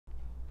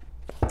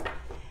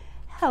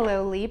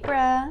Hello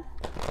Libra,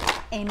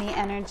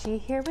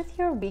 amyenergy here with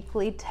your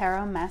weekly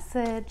tarot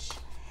message.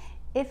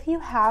 If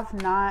you have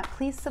not,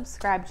 please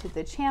subscribe to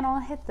the channel,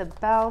 hit the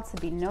bell to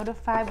be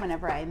notified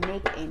whenever I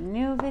make a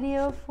new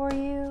video for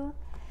you.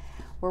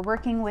 We're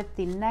working with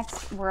the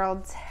Next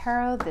World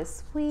Tarot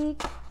this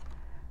week.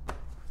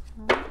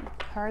 Oh,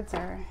 cards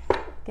are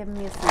giving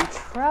me some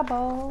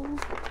trouble.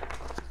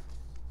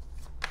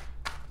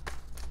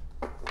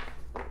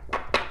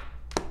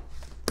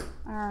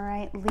 All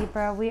right,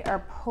 Libra, we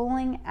are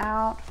pulling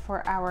out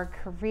for our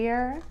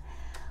career,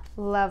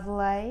 love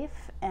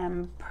life,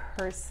 and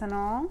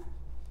personal.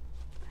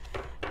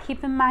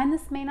 Keep in mind,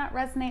 this may not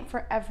resonate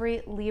for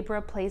every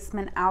Libra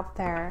placement out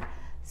there,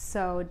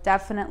 so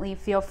definitely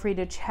feel free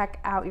to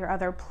check out your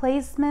other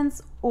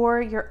placements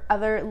or your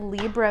other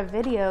Libra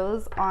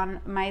videos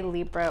on my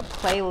Libra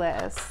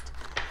playlist.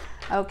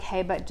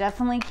 Okay, but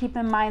definitely keep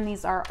in mind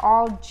these are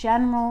all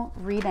general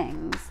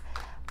readings.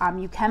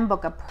 You can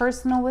book a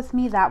personal with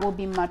me. That will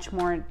be much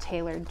more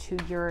tailored to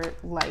your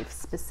life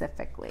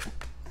specifically.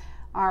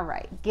 All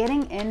right,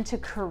 getting into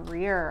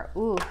career.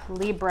 Ooh,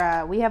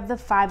 Libra, we have the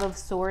Five of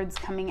Swords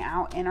coming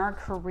out in our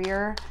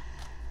career.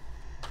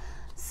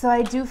 So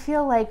I do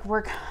feel like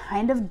we're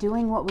kind of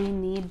doing what we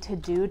need to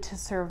do to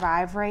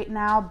survive right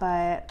now,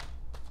 but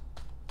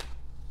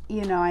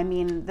you know, I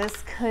mean,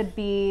 this could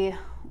be,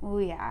 oh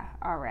yeah,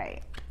 all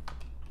right.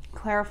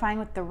 Clarifying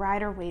with the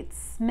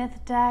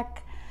Rider-Waite-Smith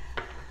deck.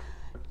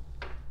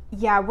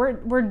 Yeah,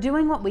 we're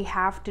doing what we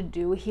have to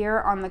do here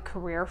on the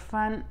career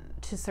front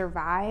to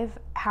survive.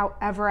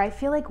 However, I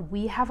feel like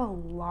we have a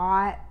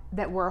lot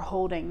that we're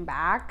holding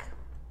back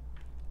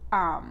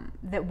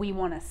that we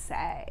want to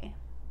say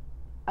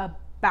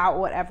about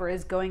whatever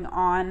is going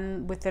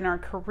on within our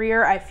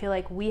career. I feel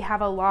like we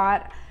have a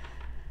lot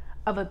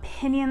of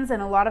opinions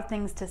and a lot of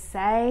things to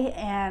say,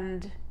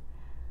 and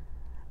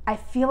I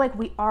feel like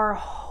we are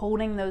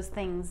holding those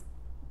things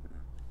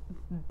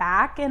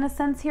back in a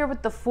sense here.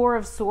 With the Four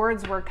of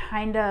Swords, we're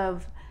trying to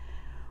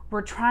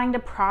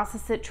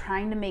process it,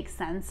 trying to make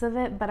sense of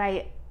it, but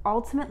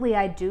ultimately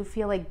I do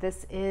feel like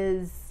this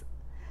is,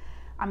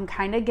 I'm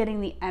kind of getting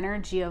the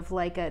energy of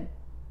like a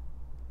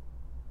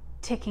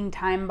ticking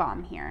time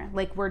bomb here.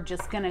 Like we're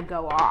just gonna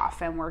go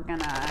off and we're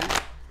gonna,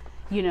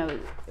 you know,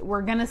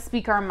 we're gonna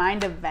speak our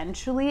mind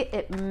eventually.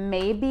 It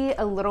may be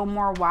a little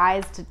more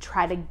wise to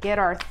try to get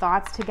our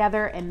thoughts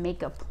together and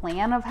make a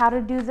plan of how to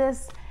do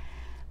this,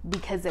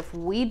 because if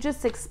we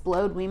just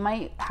explode, we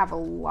might have a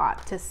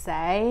lot to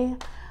say.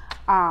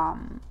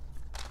 And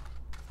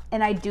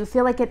I do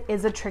feel like it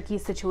is a tricky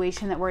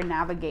situation that we're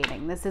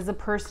navigating. This is a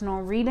personal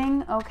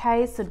reading,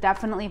 okay? So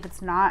definitely if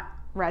it's not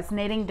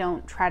resonating,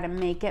 don't try to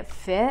make it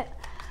fit.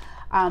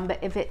 But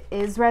if it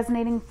is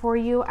resonating for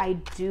you, I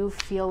do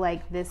feel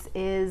like this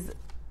is,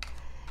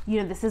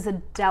 you know, this is a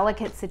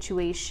delicate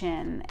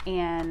situation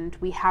and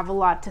we have a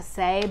lot to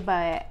say,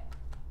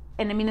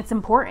 and I mean, it's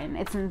important.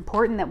 It's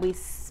important that we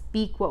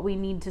speak what we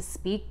need to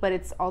speak, but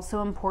it's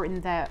also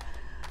important that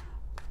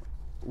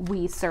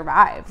we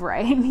survive,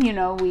 right? You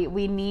know,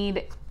 we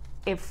need,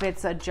 if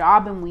it's a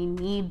job and we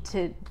need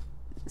to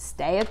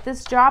stay at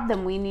this job,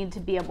 then we need to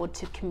be able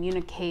to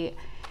communicate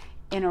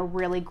in a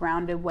really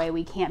grounded way.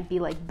 We can't be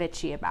like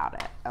bitchy about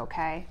it,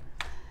 okay?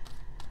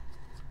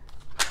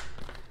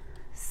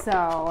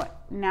 So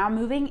now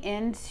moving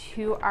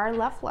into our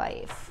love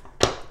life.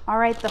 All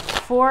right, the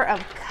Four of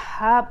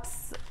Cups,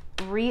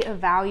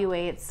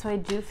 reevaluate. So I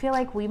do feel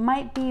like we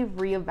might be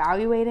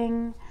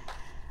reevaluating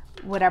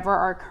whatever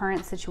our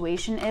current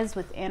situation is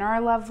within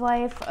our love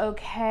life,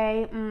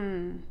 okay?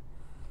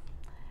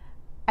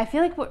 I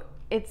feel like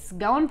it's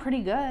going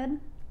pretty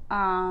good.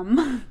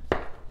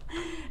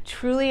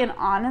 Truly and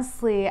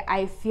honestly,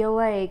 I feel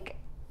like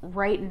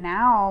right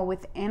now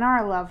within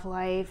our love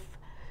life,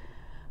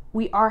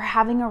 we are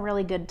having a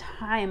really good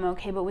time,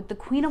 okay? But with the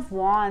Queen of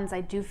Wands,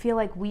 I do feel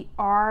like we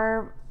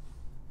are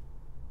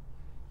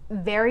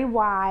very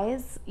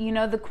wise. You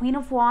know, the Queen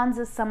of Wands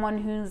is someone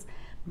who's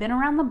been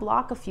around the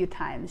block a few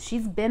times.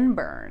 She's been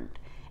burned,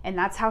 and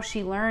that's how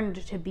she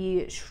learned to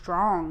be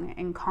strong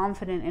and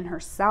confident in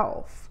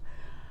herself.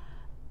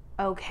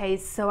 Okay,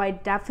 so I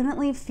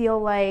definitely feel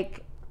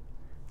like,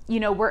 you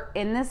know, we're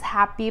in this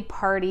happy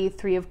party,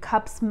 Three of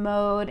Cups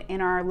mode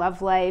in our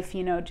love life,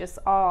 you know, just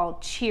all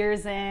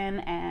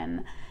cheersing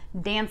and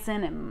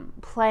dancing and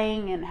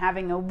playing and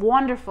having a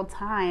wonderful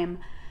time.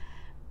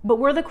 But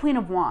we're the Queen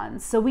of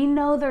Wands, so we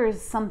know there's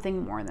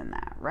something more than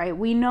that, right?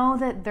 We know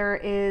that there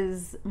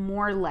is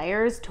more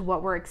layers to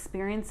what we're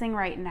experiencing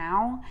right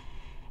now,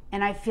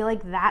 and I feel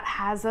like that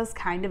has us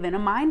kind of in a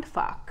mind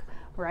fuck,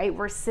 right?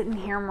 We're sitting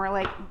here and we're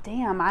like,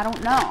 damn, I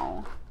don't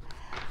know.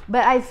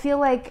 But I feel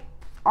like,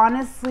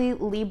 honestly,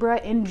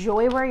 Libra,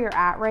 enjoy where you're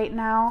at right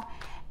now,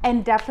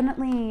 and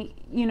definitely,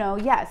 you know,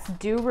 yes,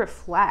 do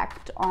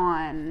reflect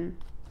on,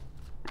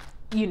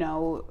 you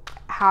know,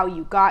 how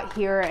you got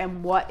here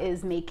and what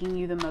is making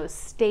you the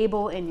most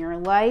stable in your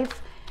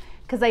life.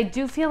 Because I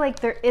do feel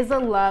like there is a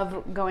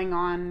love going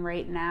on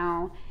right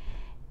now,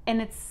 and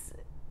it's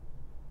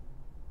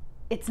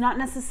not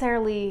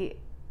necessarily,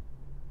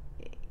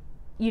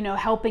 you know,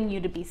 helping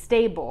you to be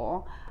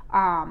stable.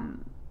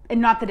 And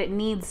not that it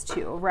needs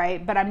to,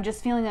 right? But I'm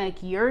just feeling like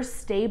you're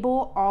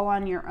stable all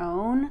on your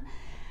own.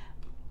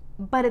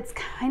 But it's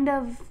kind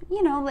of,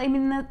 you know, I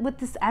mean, with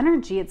this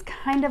energy, it's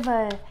kind of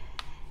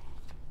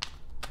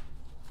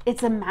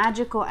it's a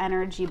magical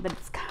energy, but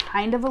it's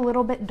kind of a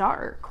little bit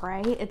dark,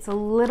 right? It's a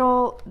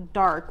little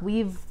dark.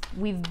 We've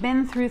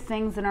been through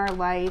things in our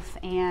life,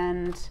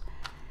 and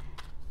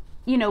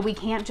you know, we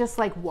can't just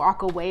like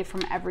walk away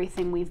from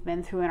everything we've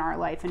been through in our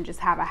life and just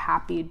have a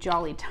happy,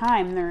 jolly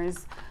time.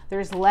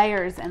 There's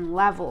layers and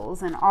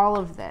levels and all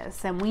of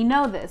this, and we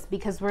know this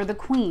because we're the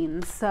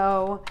queens.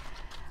 So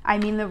I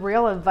mean, the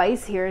real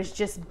advice here is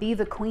just be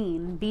the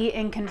queen, be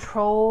in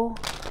control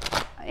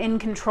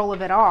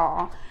of it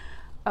all.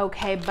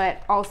 Okay,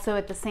 but also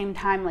at the same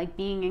time, like,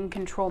 being in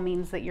control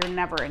means that you're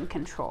never in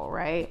control,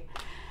 right?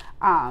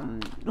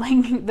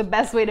 Like, the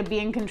best way to be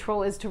in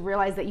control is to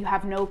realize that you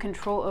have no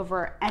control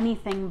over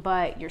anything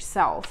but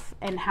yourself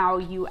and how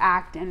you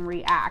act and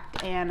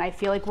react. And I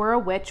feel like we're a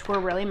witch. We're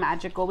really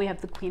magical. We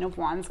have the Queen of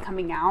Wands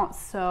coming out.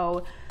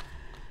 So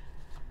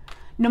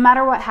no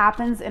matter what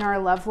happens in our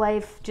love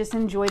life, just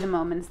enjoy the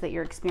moments that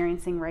you're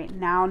experiencing right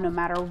now. No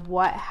matter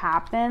what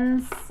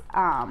happens,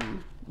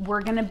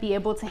 we're going to be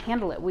able to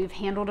handle it. We've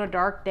handled a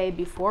dark day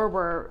before.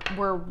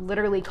 We're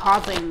literally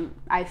causing,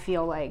 I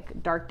feel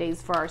like, dark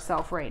days for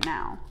ourselves right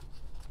now.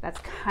 That's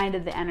kind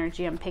of the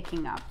energy I'm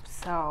picking up.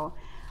 So,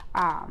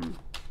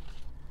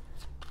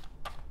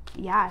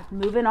 yeah,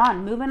 moving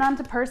on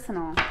to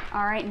personal.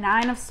 All right,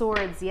 9 of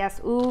Swords. Yes,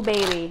 ooh,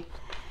 baby.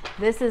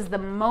 This is the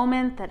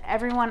moment that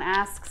everyone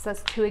asks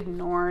us to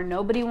ignore.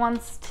 Nobody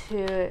wants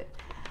to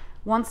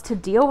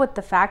deal with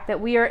the fact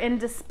that we are in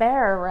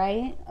despair,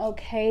 right?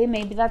 Okay,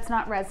 maybe that's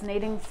not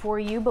resonating for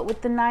you, but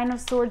with the 9 of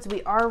Swords,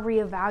 we are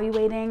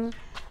reevaluating,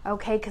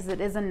 okay, because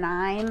it is a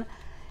 9.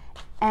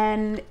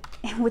 And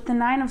with the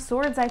 9 of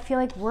Swords, I feel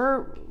like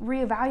we're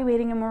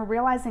reevaluating and we're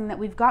realizing that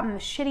we've gotten the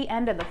shitty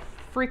end of the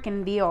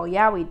freaking deal.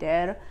 Yeah, we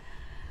did.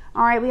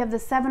 All right, we have the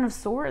 7 of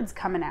Swords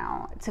coming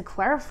out to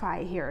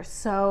clarify here.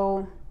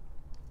 So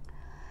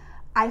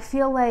I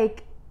feel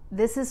like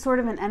this is sort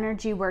of an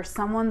energy where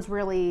someone's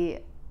really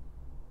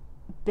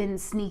been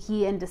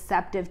sneaky and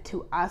deceptive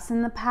to us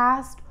in the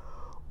past,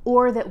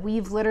 or that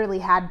we've literally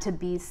had to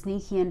be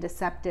sneaky and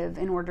deceptive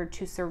in order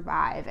to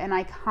survive. And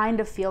I kind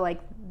of feel like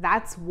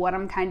that's what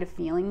I'm kind of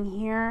feeling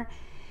here,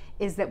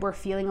 is that we're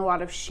feeling a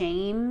lot of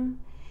shame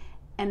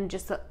and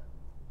just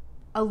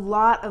a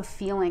lot of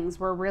feelings.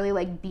 We're really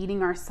like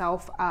beating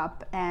ourselves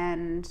up.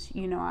 And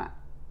you know,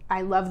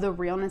 I love the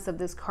realness of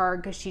this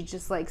card because she's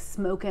just like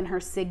smoking her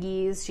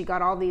ciggies. She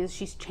got all these,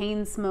 she's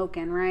chain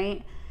smoking,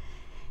 right?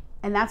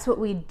 And that's what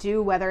we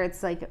do, whether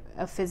it's like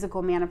a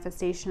physical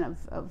manifestation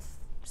of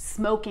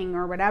smoking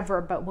or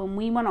whatever. But when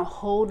we want to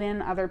hold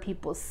in other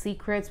people's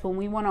secrets, when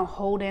we want to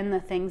hold in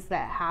the things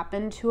that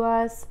happen to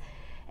us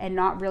and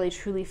not really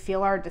truly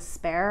feel our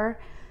despair,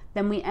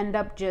 then we end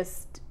up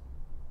just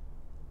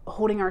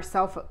holding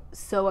ourselves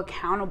so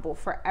accountable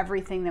for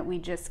everything that we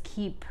just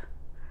keep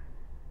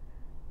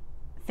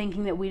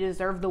thinking that we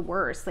deserve the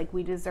worst. Like,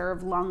 we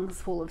deserve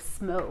lungs full of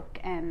smoke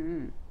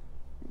and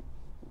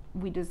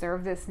we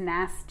deserve this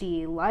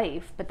nasty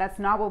life, but that's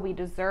not what we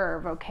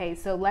deserve. Okay,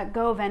 so let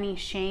go of any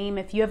shame.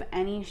 If you have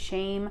any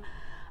shame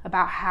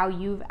about how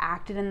you've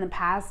acted in the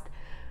past,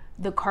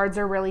 the cards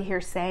are really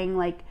here saying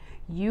like,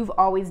 you've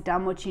always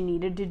done what you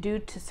needed to do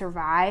to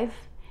survive,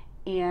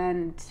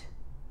 and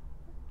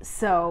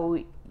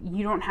so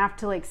you don't have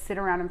to like sit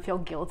around and feel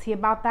guilty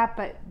about that,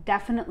 but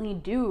definitely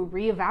do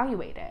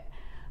reevaluate it,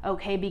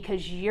 okay?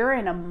 Because you're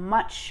in a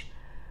much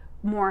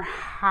more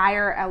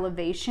higher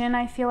elevation,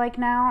 I feel like,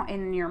 now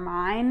in your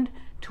mind,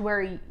 to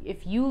where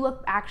if you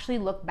actually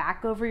look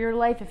back over your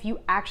life, if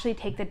you actually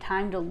take the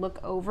time to look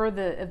over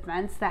the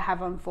events that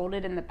have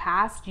unfolded in the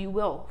past, you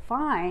will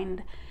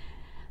find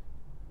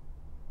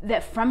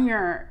that from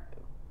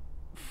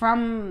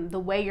the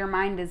way your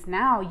mind is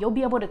now, you'll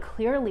be able to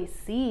clearly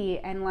see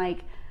and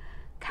like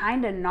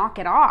kind of knock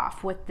it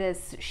off with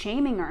this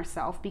shaming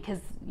ourselves,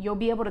 because you'll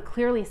be able to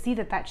clearly see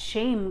that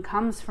shame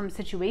comes from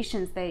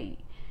situations that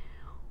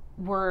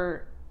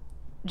were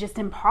just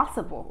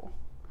impossible,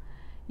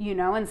 you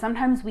know. And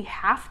sometimes we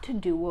have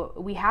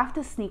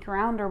to sneak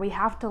around, or we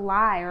have to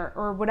lie,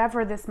 or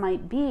whatever this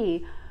might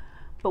be,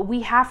 but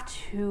we have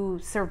to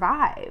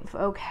survive,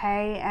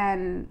 okay?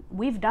 And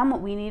we've done what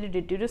we needed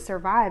to do to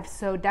survive.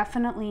 So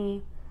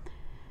definitely,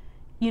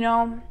 you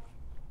know,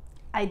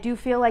 I do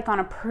feel like on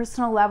a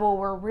personal level,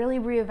 we're really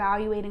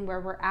reevaluating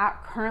where we're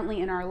at currently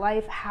in our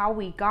life, how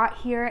we got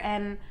here,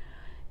 and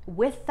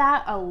with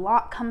that, a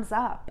lot comes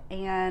up.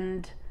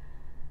 And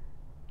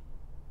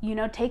you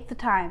know, take the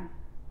time,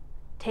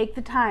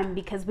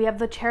 because we have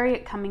the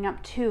Chariot coming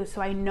up too.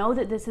 So I know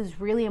that this is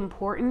really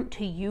important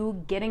to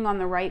you getting on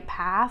the right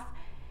path,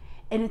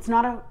 and it's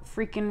not a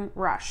freaking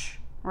rush,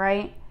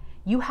 right?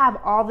 You have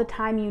all the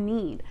time you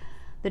need.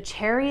 The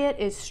Chariot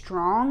is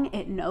strong.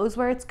 It knows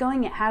where it's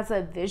going. It has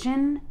a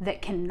vision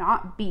that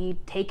cannot be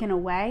taken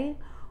away,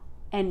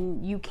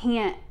 and you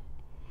can't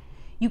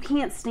You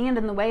can't stand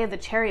in the way of the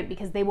chariot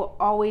because they will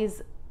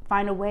always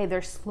find a way.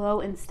 They're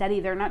slow and steady.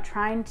 They're not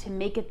trying to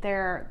make it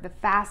there the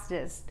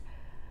fastest,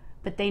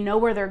 but they know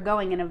where they're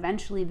going, and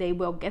eventually they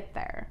will get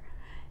there.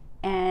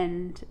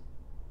 And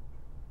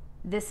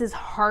this is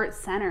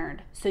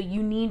heart-centered. So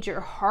you need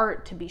your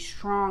heart to be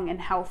strong and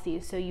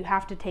healthy. So you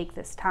have to take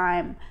this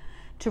time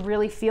to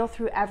really feel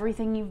through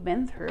everything you've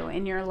been through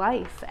in your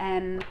life,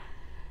 and,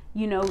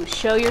 you know,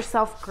 show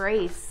yourself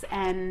grace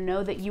and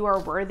know that you are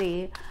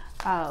worthy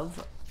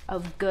of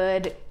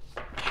good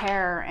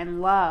care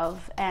and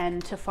love,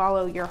 and to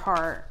follow your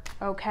heart.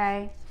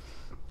 Okay?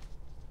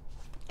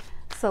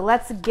 So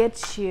let's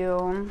get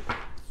you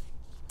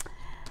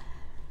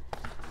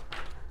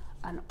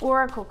an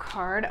oracle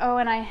card. Oh,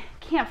 and I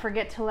can't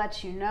forget to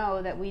let you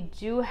know that we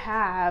do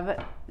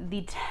have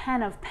the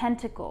 10 of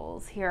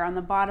Pentacles here on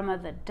the bottom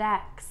of the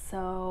deck.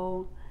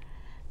 So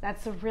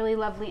that's a really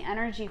lovely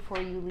energy for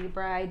you,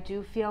 Libra. I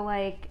do feel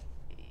like,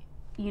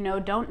 you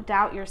know, don't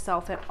doubt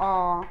yourself at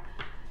all,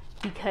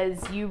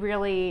 because you're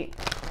really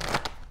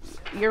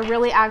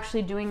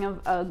actually doing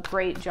a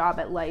great job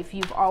at life.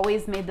 You've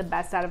always made the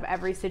best out of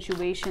every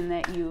situation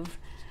that you've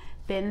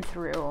been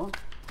through.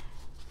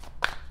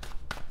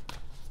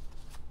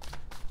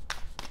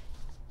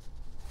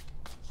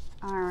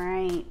 All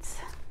right.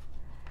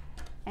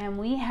 And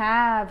we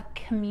have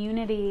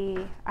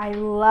community. I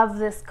love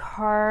this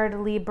card,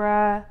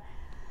 Libra.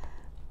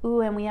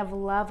 Ooh, and we have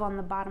love on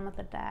the bottom of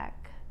the deck.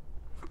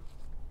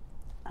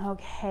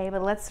 Okay,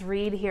 but let's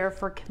read here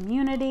for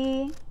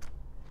community.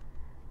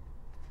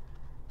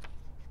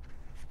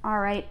 All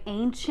right,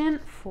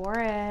 ancient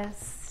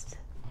forest.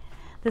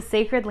 The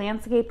sacred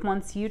landscape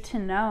wants you to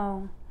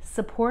know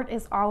support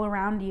is all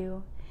around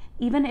you,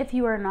 even if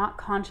you are not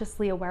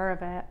consciously aware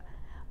of it.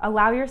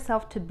 Allow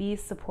yourself to be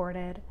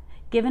supported.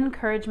 Give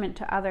encouragement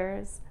to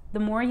others. The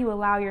more you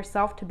allow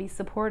yourself to be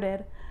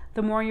supported,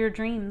 the more your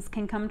dreams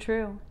can come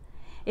true.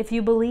 If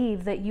you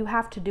believe that you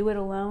have to do it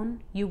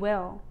alone, you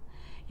will.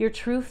 Your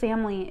true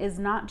family is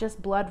not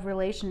just blood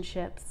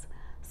relationships.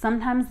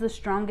 Sometimes the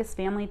strongest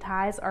family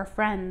ties are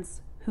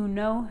friends who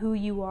know who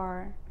you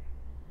are.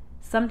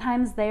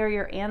 Sometimes they are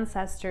your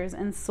ancestors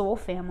and soul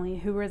family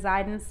who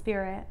reside in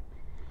spirit.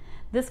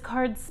 This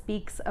card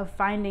speaks of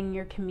finding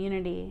your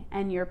community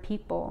and your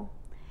people.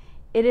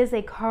 It is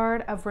a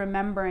card of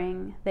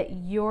remembering that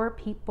your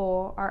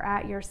people are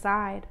at your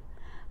side,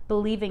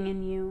 believing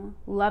in you,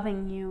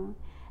 loving you,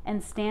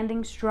 and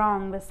standing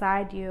strong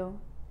beside you.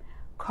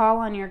 Call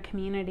on your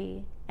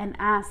community and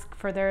ask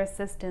for their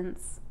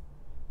assistance.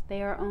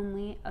 They are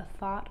only a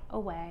thought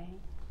away.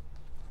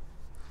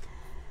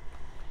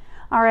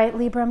 All right,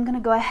 Libra, I'm going to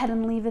go ahead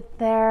and leave it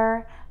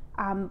there.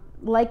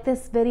 Like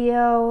this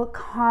video,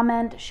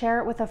 comment, share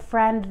it with a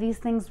friend. These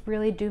things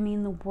really do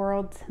mean the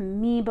world to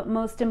me, but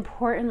most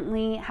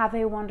importantly, have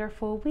a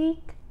wonderful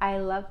week. I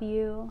love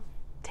you.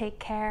 Take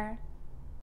care.